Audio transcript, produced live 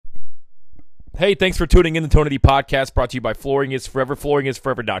Hey, thanks for tuning in to the Tony D Podcast, brought to you by Flooring is Forever,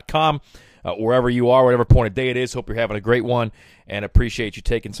 flooringisforever.com. Wherever you are, whatever point of day it is, hope you're having a great one, and appreciate you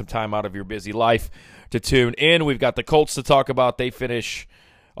taking some time out of your busy life to tune in. We've got the Colts to talk about. They finish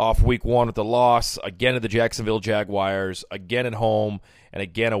off week one with a loss, again at the Jacksonville Jaguars, again at home, and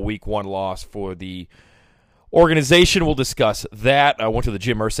again a week one loss for the organization. We'll discuss that. I went to the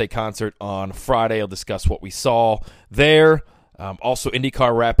Jim Irsay concert on Friday. I'll discuss what we saw there. Also,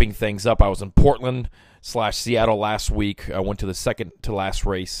 IndyCar wrapping things up. I was in Portland/Seattle last week. I went to the second to last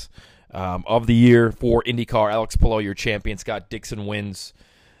race of the year for IndyCar. Alex Palou, your champion. Scott Dixon wins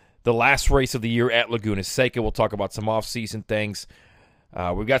the last race of the year at Laguna Seca. We'll talk about some off-season things.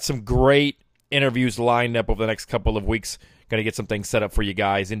 We've got some great interviews lined up over the next couple of weeks. Going to get some things set up for you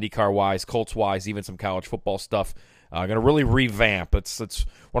guys, IndyCar-wise, Colts-wise, even some college football stuff. Going to really revamp. It's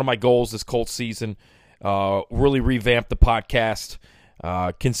one of my goals this Colts season. Really revamp the podcast,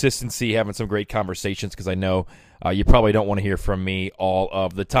 consistency, having some great conversations, because I know you probably don't want to hear from me all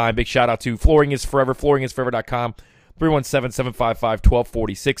of the time. Big shout out to Flooring is Forever, flooringisforever.com,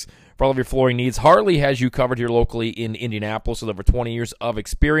 317-755-1246 for all of your flooring needs. Harley has you covered here locally in Indianapolis with over 20 years of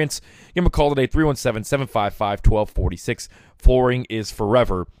experience. Give them a call today, 317-755-1246,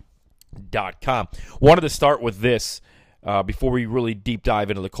 flooringisforever.com. Wanted to start with this. Before we really deep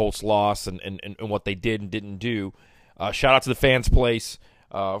dive into the Colts loss and what they did and didn't do, shout out to the Fans Place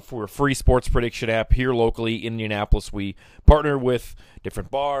for a free sports prediction app here locally in Indianapolis. We partner with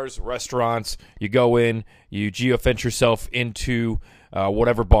different bars, restaurants. You go in, you geofence yourself into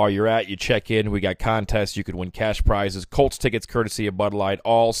whatever bar you're at. You check in. We got contests. You could win cash prizes. Colts tickets courtesy of Bud Light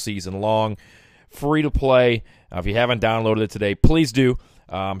all season long. Free to play. If you haven't downloaded it today, please do.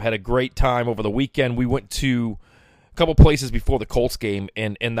 Had a great time over the weekend. We went to couple places before the Colts game,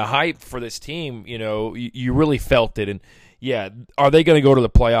 and the hype for this team, you really felt it. And yeah, are they going to go to the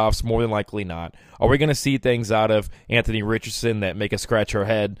playoffs? More than likely not. Are we going to see things out of Anthony Richardson that make us scratch our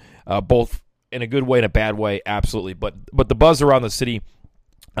head, both in a good way and a bad way? Absolutely. But the buzz around the city,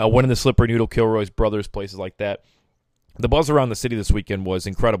 winning the Slippery Noodle, Kilroy's Brothers, places like that, the buzz around the city this weekend was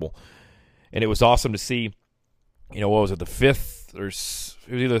incredible, and it was awesome to see. What was it? It was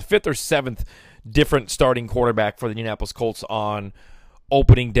either the fifth or seventh different starting quarterback for the Indianapolis Colts on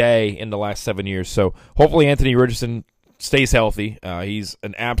opening day in the last 7 years. So hopefully Anthony Richardson stays healthy. He's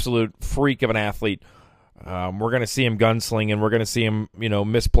an absolute freak of an athlete. We're going to see him gunslinging. We're going to see him,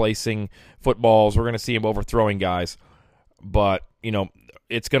 misplacing footballs. We're going to see him overthrowing guys. But,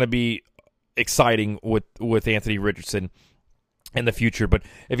 it's going to be exciting with Anthony Richardson in the future. But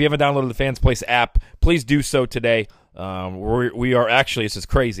if you haven't downloaded the Fans Place app, please do so today. We are actually, this is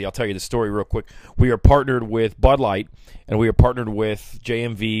crazy, I'll tell you the story real quick. We are partnered with Bud Light, and we are partnered with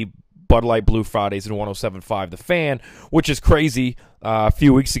JMV, Bud Light Blue Fridays, and 107.5 The Fan, which is crazy. A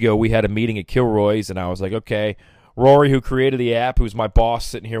few weeks ago, we had a meeting at Kilroy's, and I was like, okay, Rory, who created the app, who's my boss,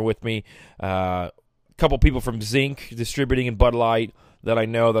 sitting here with me, a couple people from Zinc Distributing and Bud Light that I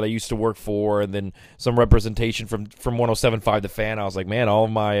know that I used to work for, and then some representation from 107.5 The Fan. I was like, man, all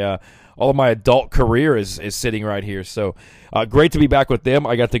of my adult career is sitting right here. So great to be back with them.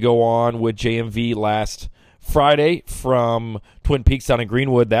 I got to go on with JMV last Friday from Twin Peaks down in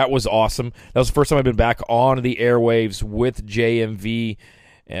Greenwood. That was awesome. That was the first time I've been back on the airwaves with JMV.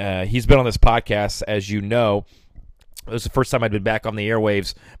 He's been on this podcast, as you know. It was the first time I'd been back on the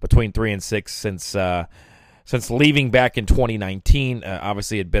airwaves between 3 and 6 since leaving back in 2019.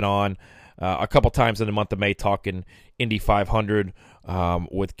 Obviously, had been on a couple times in the month of May talking Indy 500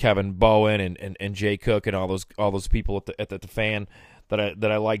 with Kevin Bowen and Jay Cook and all those people at the Fan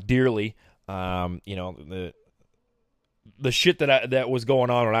that I like dearly. The shit that was going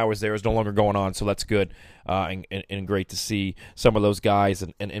on when I was there is no longer going on, so that's good and great to see some of those guys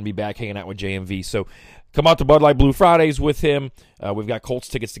and be back hanging out with JMV. So come out to Bud Light Blue Fridays with him. We've got Colts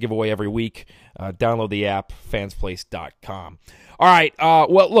tickets to give away every week. Download the app, fansplace.com. All right,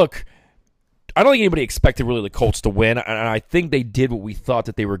 well, look, I don't think anybody expected really the Colts to win, and I think they did what we thought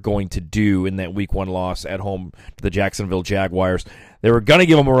that they were going to do in that week one loss at home to the Jacksonville Jaguars. They were going to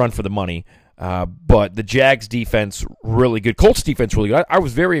give them a run for the money, but the Jags defense really good. Colts defense really good. I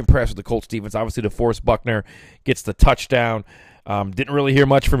was very impressed with the Colts defense. Obviously, DeForest Buckner gets the touchdown. Didn't really hear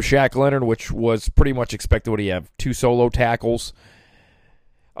much from Shaq Leonard, which was pretty much expected. What do you have? 2 solo tackles.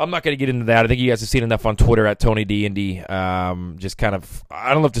 I'm not going to get into that. I think you guys have seen enough on Twitter at Tony D Indy. Just kind of,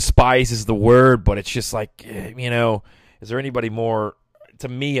 I don't know if despise is the word, but it's just like, is there anybody more, to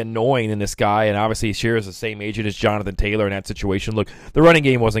me, annoying than this guy? And obviously he shares the same agent as Jonathan Taylor in that situation. Look, the running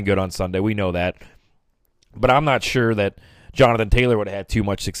game wasn't good on Sunday. We know that. But I'm not sure that Jonathan Taylor would have had too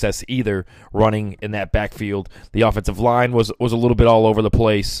much success either running in that backfield. The offensive line was a little bit all over the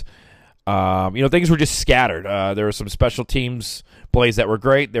place. Things were just scattered. There were some special teams plays that were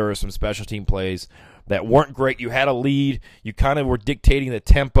great. There were some special team plays that weren't great. You had a lead. You kind of were dictating the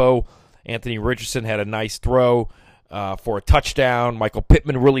tempo. Anthony Richardson had a nice throw for a touchdown. Michael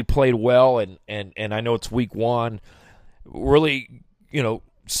Pittman really played well, and I know it's week one. Really,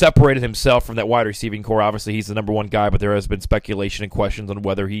 separated himself from that wide receiving core. Obviously, he's the number one guy, but there has been speculation and questions on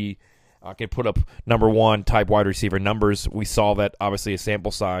whether he can put up number one type wide receiver numbers. We saw that, obviously, a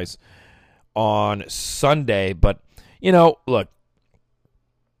sample size on Sunday. But, look,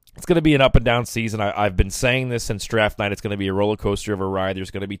 it's going to be an up and down season. I've been saying this since draft night. It's going to be a roller coaster of a ride.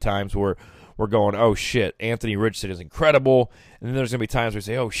 There's going to be times where we're going, oh, shit, Anthony Richardson is incredible. And then there's going to be times where we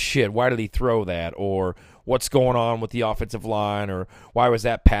say, oh, shit, why did he throw that? Or what's going on with the offensive line? Or why was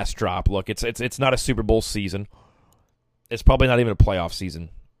that pass drop? Look, it's not a Super Bowl season. It's probably not even a playoff season.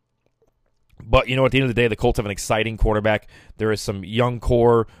 But, at the end of the day, the Colts have an exciting quarterback. There is some young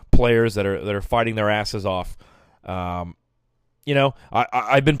core players that are fighting their asses off. I've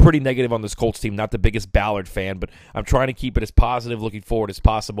been pretty negative on this Colts team. Not the biggest Ballard fan, but I'm trying to keep it as positive looking forward as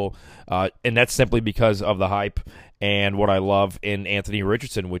possible. And that's simply because of the hype and what I love in Anthony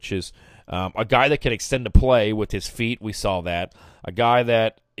Richardson, which is a guy that can extend the play with his feet. We saw that. A guy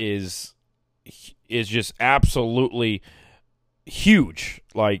that is just absolutely huge.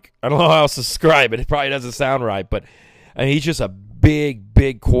 Like, I don't know how else to describe it. It probably doesn't sound right, but he's just a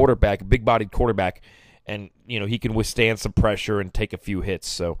big quarterback, a big-bodied quarterback, and, he can withstand some pressure and take a few hits.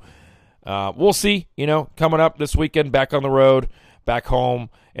 So we'll see, coming up this weekend, back on the road, back home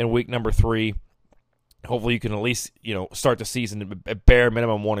in week number 3. Hopefully you can at least, start the season at bare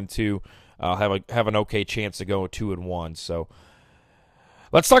minimum 1-2, have an okay chance to go 2-1. So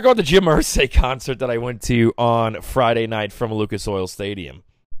let's talk about the Jim Irsay concert that I went to on Friday night from Lucas Oil Stadium.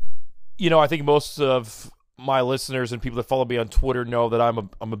 I think most of my listeners and people that follow me on Twitter know that I'm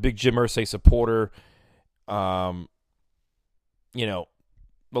a big Jim Irsay supporter. A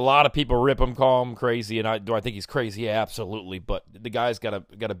lot of people rip him, call him crazy, and do I think he's crazy? Yeah, absolutely. But the guy's got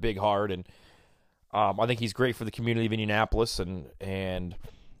a big heart, and I think he's great for the community of Indianapolis. And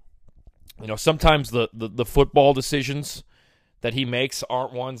sometimes the football decisions that he makes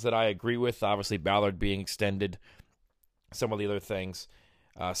aren't ones that I agree with. Obviously, Ballard being extended, some of the other things,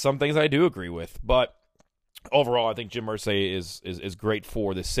 some things I do agree with. But overall, I think Jim Irsay is great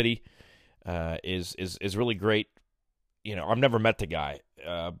for the city. Is really great. I've never met the guy,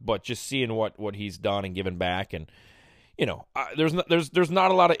 but just seeing what he's done and given back, and there's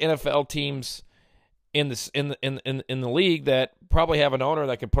not a lot of NFL teams in the league that probably have an owner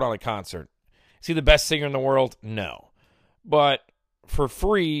that can put on a concert. Is he the best singer in the world? No, but for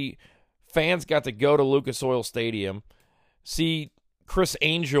free, fans got to go to Lucas Oil Stadium, see Chris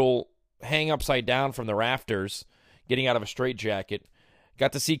Angel hang upside down from the rafters, getting out of a straitjacket.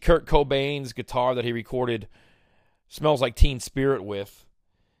 Got to see Kurt Cobain's guitar that he recorded Smells Like Teen Spirit with.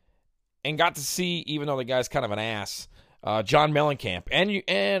 And got to see, even though the guy's kind of an ass, John Mellencamp.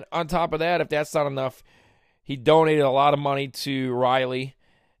 And on top of that, if that's not enough, he donated a lot of money to Riley.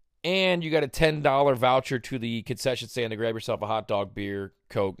 And you got a $10 voucher to the concession stand to grab yourself a hot dog, beer,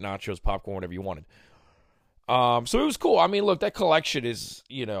 Coke, nachos, popcorn, whatever you wanted. So it was cool. I mean, look, that collection is,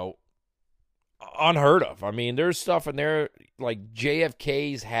 unheard of. I mean, there's stuff in there like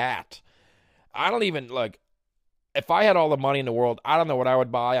JFK's hat. I don't even, if I had all the money in the world, I don't know what I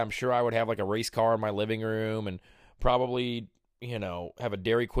would buy. I'm sure I would have like a race car in my living room and probably, have a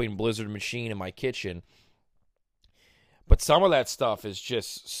Dairy Queen Blizzard machine in my kitchen. But some of that stuff is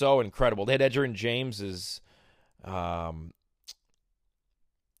just so incredible. They had Edgerrin James's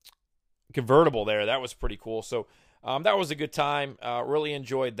convertible there. That was pretty cool. So that was a good time. Really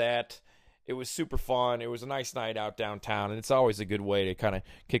enjoyed that. It was super fun. It was a nice night out downtown, and it's always a good way to kind of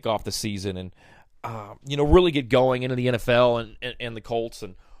kick off the season and, really get going into the NFL and the Colts.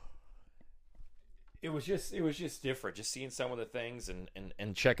 And it was just different. Just seeing some of the things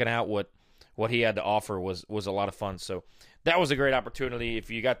and checking out what he had to offer was a lot of fun. So that was a great opportunity. If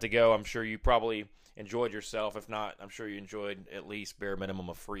you got to go, I'm sure you probably enjoyed yourself. If not, I'm sure you enjoyed at least bare minimum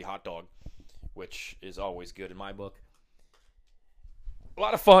a free hot dog, which is always good in my book. A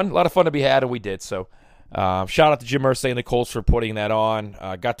lot of fun to be had, and we did. So shout out to Jim Irsay and the Colts for putting that on.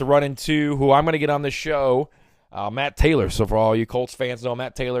 Got to run into who I'm going to get on this show, Matt Taylor. So for all you Colts fans know,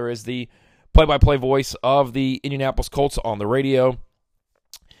 Matt Taylor is the play-by-play voice of the Indianapolis Colts on the radio.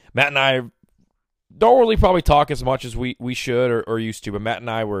 Matt and I don't really probably talk as much as we should or used to, but Matt and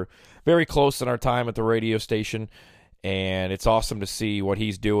I were very close in our time at the radio station, and it's awesome to see what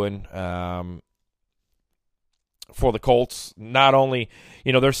he's doing for the Colts. Not only,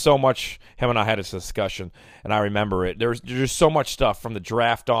 there's so much, him and I had this discussion, and I remember it. There's just so much stuff from the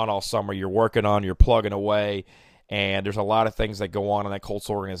draft on all summer you're working on, you're plugging away, and there's a lot of things that go on in that Colts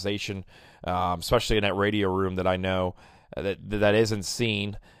organization, especially in that radio room that I know that isn't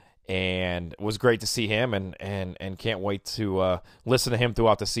seen. And it was great to see him, and can't wait to listen to him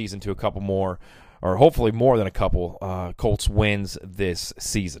throughout the season to a couple more, or hopefully more than a couple, Colts wins this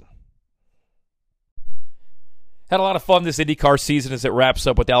season. Had a lot of fun this IndyCar season as it wraps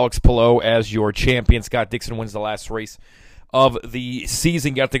up with Alex Palou as your champion. Scott Dixon wins the last race of the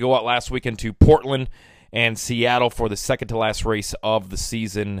season. Got to go out last weekend to Portland and Seattle for the second to last race of the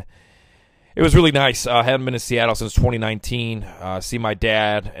season. It was really nice. I haven't been to Seattle since 2019. See my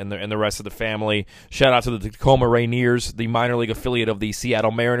dad and the rest of the family. Shout out to the Tacoma Rainiers, the minor league affiliate of the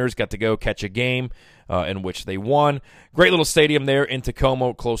Seattle Mariners. Got to go catch a game in which they won. Great little stadium there in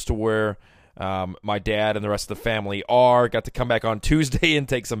Tacoma, close to where my dad and the rest of the family are. Got to come back on Tuesday and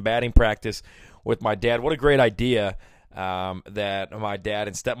take some batting practice with my dad. What a great idea that my dad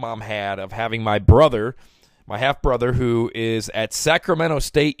and stepmom had of having my brother, my half-brother, who is at Sacramento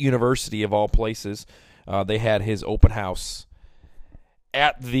State University, of all places. They had his open house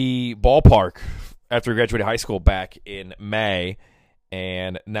at the ballpark after he graduated high school back in May,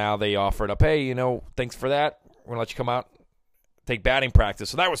 and now they offered up, hey, thanks for that. We're going to let you come out, take batting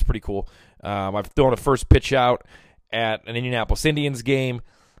practice. So that was pretty cool. I've thrown a first pitch out at an Indianapolis Indians game,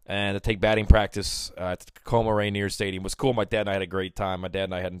 and to take batting practice at the Tacoma Rainiers Stadium was cool. My dad and I had a great time. My dad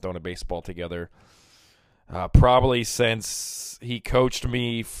and I hadn't thrown a baseball together probably since he coached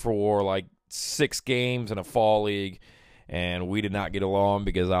me for like 6 games in a fall league, and we did not get along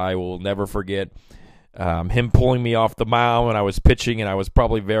because I will never forget him pulling me off the mound when I was pitching, and I was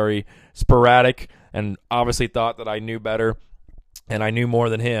probably very sporadic and obviously thought that I knew better and I knew more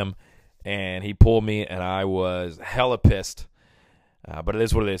than him, and he pulled me, and I was hella pissed. But it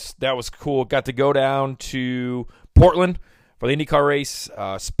is what it is. That was cool. Got to go down to Portland for the IndyCar race.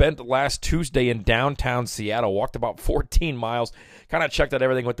 Spent last Tuesday in downtown Seattle. Walked about 14 miles. Kind of checked out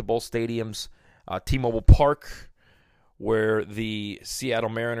everything. Went to both stadiums. T-Mobile Park, where the Seattle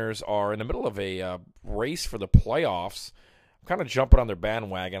Mariners are in the middle of a race for the playoffs. I'm kind of jumping on their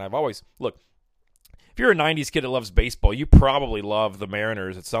bandwagon. I've always, look, if you're a 90s kid that loves baseball, you probably love the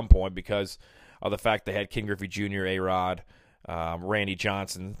Mariners at some point because of the fact they had Ken Griffey Jr., A-Rod, Randy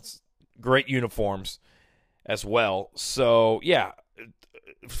Johnson, great uniforms as well. So, yeah,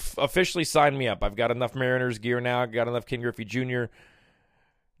 officially sign me up. I've got enough Mariners gear now. I've got enough Ken Griffey Jr.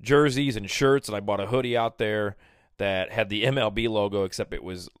 jerseys and shirts, and I bought a hoodie out there that had the MLB logo, except it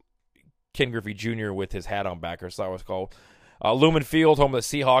was Ken Griffey Jr. with his hat on back, or so that was called. Lumen Field, home of the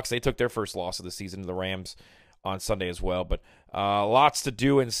Seahawks. They took their first loss of the season to the Rams on Sunday as well. But lots to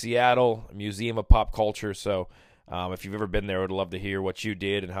do in Seattle, Museum of Pop Culture. So if you've ever been there, I would love to hear what you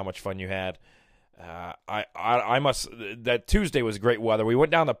did and how much fun you had. That Tuesday was great weather. We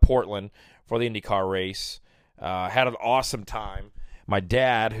went down to Portland for the IndyCar race. Had an awesome time. My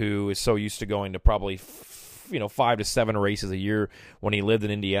dad, who is so used to going to probably 5 to 7 races a year when he lived in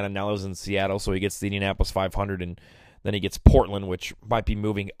Indiana, now lives in Seattle, so he gets the Indianapolis 500, and then he gets Portland, which might be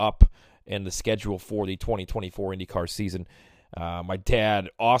moving up in the schedule for the 2024 IndyCar season. My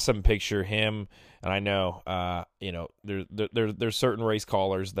dad, awesome picture, him, and I know, there's certain race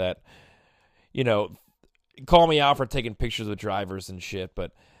callers that, call me out for taking pictures of drivers and shit,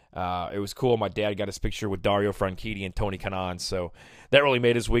 but it was cool. My dad got his picture with Dario Franchitti and Tony Kanaan, so that really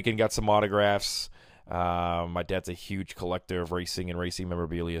made his weekend. Got some autographs. My dad's a huge collector of racing and racing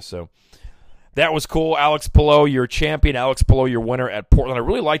memorabilia, so that was cool. Alex Palou, your champion. Alex Palou, your winner at Portland. I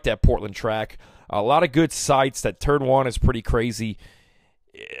really like that Portland track. A lot of good sights. That turn 1 is pretty crazy.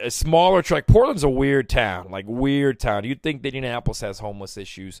 A smaller track. Portland's a weird town, weird town. You'd think that Indianapolis has homeless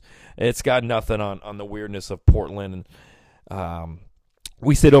issues. It's got nothing on the weirdness of Portland. And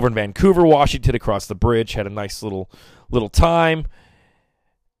we stayed over in Vancouver, Washington, across the bridge. Had a nice little time.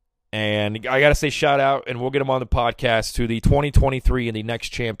 And I got to say shout out, and we'll get him on the podcast, to the 2023 and the next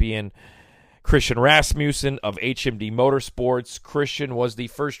champion, Christian Rasmussen of HMD Motorsports. Christian was the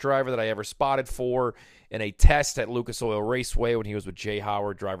first driver that I ever spotted for in a test at Lucas Oil Raceway when he was with Jay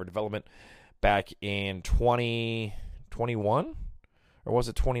Howard Driver Development back in 2021, or was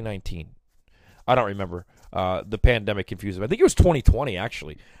it 2019? I don't remember. The pandemic confused him. I think it was 2020,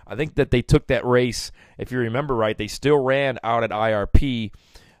 actually. I think that they took that race, if you remember right, they still ran out at IRP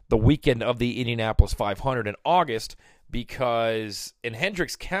the weekend of the Indianapolis 500 in August, because in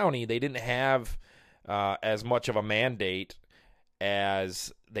Hendricks County, they didn't have as much of a mandate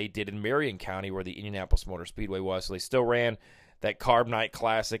as they did in Marion County, where the Indianapolis Motor Speedway was. So they still ran that Carb Night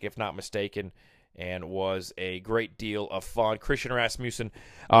Classic, if not mistaken, and was a great deal of fun. Christian Rasmussen,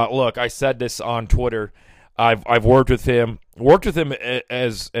 look, I said this on Twitter. I've worked with him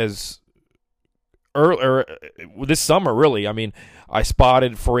as earlier this summer, really. I mean, I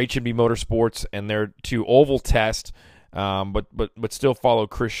spotted for HMB Motorsports and their two oval test, but still follow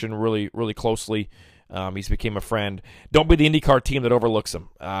Christian really, really closely. He's became a friend. Don't be the IndyCar team that overlooks him.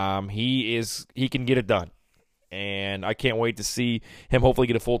 He can get it done, and I can't wait to see him hopefully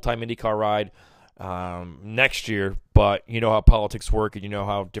get a full-time IndyCar ride next year. But you know how politics work, and you know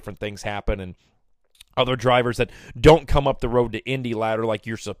how different things happen, and other drivers that don't come up the road to Indy ladder like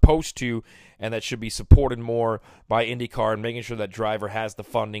you're supposed to, and that should be supported more by IndyCar, and making sure that driver has the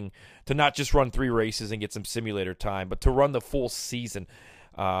funding to not just run 3 races and get some simulator time, but to run the full season.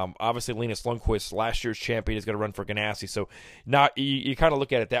 Obviously, Linus Lundqvist, last year's champion, is going to run for Ganassi. So you kind of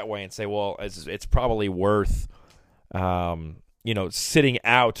look at it that way and say, well, it's probably worth sitting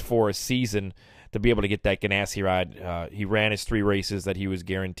out for a season to be able to get that Ganassi ride. He ran his 3 races that he was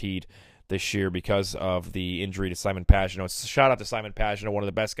guaranteed this year because of the injury to Simon Pagenaud. Shout out to Simon Pagenaud, one of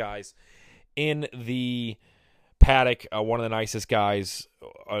the best guys in the paddock, one of the nicest guys,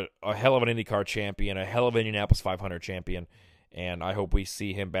 a hell of an IndyCar champion, a hell of an Indianapolis 500 champion, and I hope we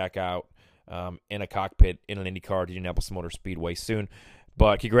see him back out in a cockpit in an IndyCar at Indianapolis Motor Speedway soon.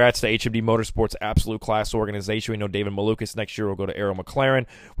 But congrats to HMD Motorsports, absolute class organization. We know David Malukas next year will go to Arrow McLaren.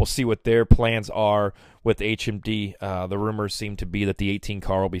 We'll see what their plans are with HMD. The rumors seem to be that the 18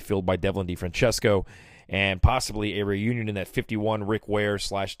 car will be filled by Devlin DeFrancesco, and possibly a reunion in that 51 Rick Ware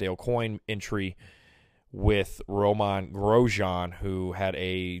 / Dale Coyne entry with Roman Grosjean, who had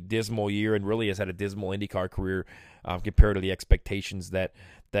a dismal year and really has had a dismal IndyCar career compared to the expectations that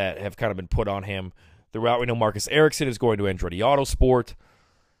have kind of been put on him throughout. We know Marcus Ericsson is going to Andretti Autosport.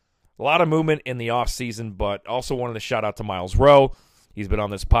 A lot of movement in the offseason, but also wanted to shout out to Miles Rowe. He's been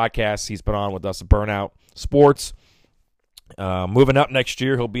on this podcast. He's been on with us at Burnout Sports. Moving up next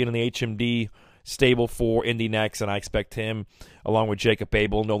year, he'll be in the HMD stable for Indy next, and I expect him, along with Jacob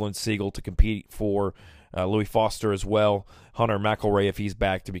Abel, Nolan Siegel, to compete for Louis Foster as well. Hunter McElroy, if he's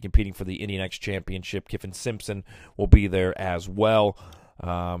back, to be competing for the Indy Next Championship. Kiffin Simpson will be there as well.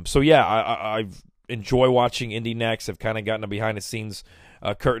 I've enjoy watching Indy Next. I've kind of gotten a behind-the-scenes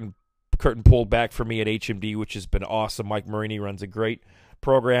curtain pulled back for me at HMD, which has been awesome. Mike Marini runs a great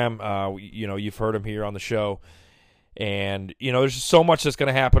program. You've heard him here on the show. And, there's just so much that's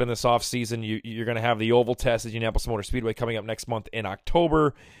going to happen in this offseason. You're going to have the oval test at Indianapolis Motor Speedway coming up next month in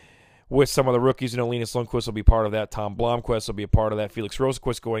October with some of the rookies. Linus Lundqvist will be part of that. Tom Blomqvist will be a part of that. Felix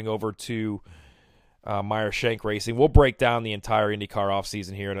Rosenqvist going over to Meyer Shank Racing. We'll break down the entire IndyCar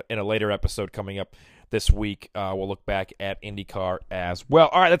offseason here in a later episode coming up this week. We'll look back at IndyCar as well.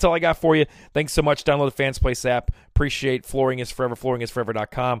 All right, that's all I got for you. Thanks so much. Download the Fans Place app. Appreciate Flooring is Forever,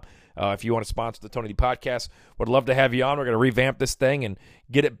 flooringisforever.com. If you want to sponsor the Tony D Podcast, would love to have you on. We're going to revamp this thing and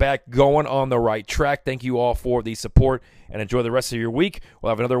get it back going on the right track. Thank you all for the support, and enjoy the rest of your week.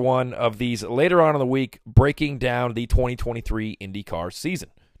 We'll have another one of these later on in the week, breaking down the 2023 IndyCar season.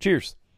 Cheers.